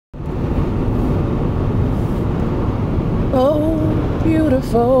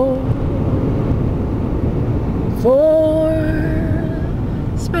beautiful for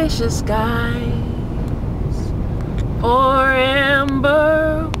spacious skies, for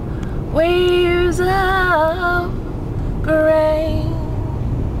amber waves of gray.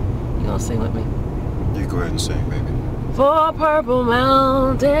 You gonna sing with me? You go ahead and sing, baby. For purple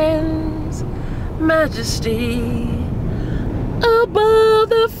mountains, majesty above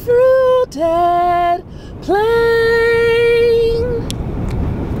the fruited plain.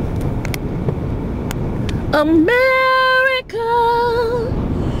 America,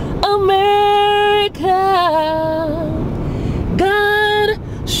 America, God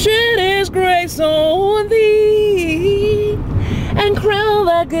shed His grace on thee and crown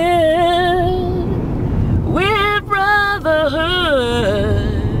thy good with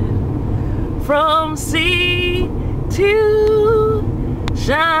brotherhood from sea to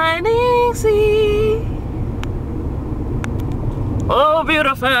shining sea. Oh,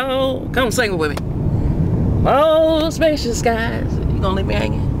 beautiful. Come sing with me. Oh, spacious skies. You gonna leave me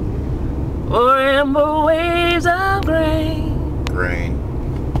hanging? For amber waves of grain. Grain.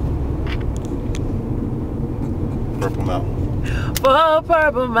 Purple mountain. For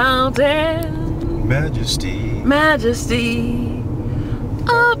purple mountain. Majesty. Majesty.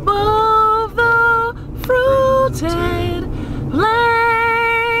 Above the fruited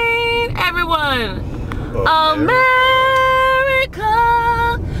plain. Everyone. America.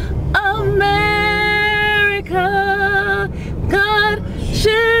 America. God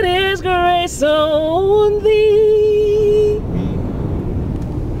shed His grace on thee.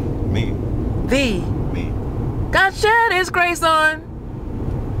 Me. Thee. Me. God shed His grace on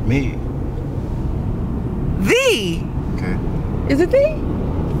Me. thee. Okay. Is it thee?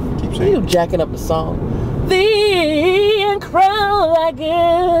 Keep You saying. jacking up the song. Thee and crown thy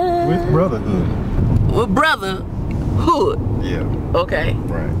good. With brotherhood. With brotherhood. Yeah. Okay.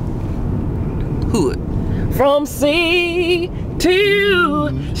 Right. Hood. From sea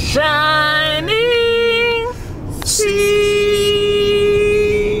to shining sea.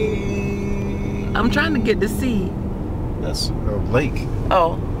 I'm trying to get the sea. That's a lake.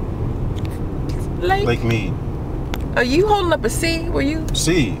 Oh. Lake. Lake Mead. Are you holding up a C? Were you?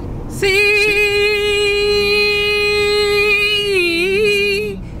 Sea.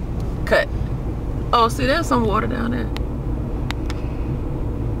 C. Cut. Oh, see, there's some water down there.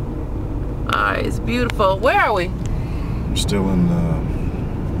 All right, it's beautiful. Where are we? We're still in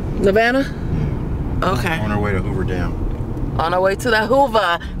Savannah? yeah. Okay. On our way to Hoover Dam. On our way to the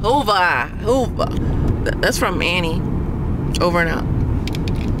Hoover. That's from Annie. Over and out.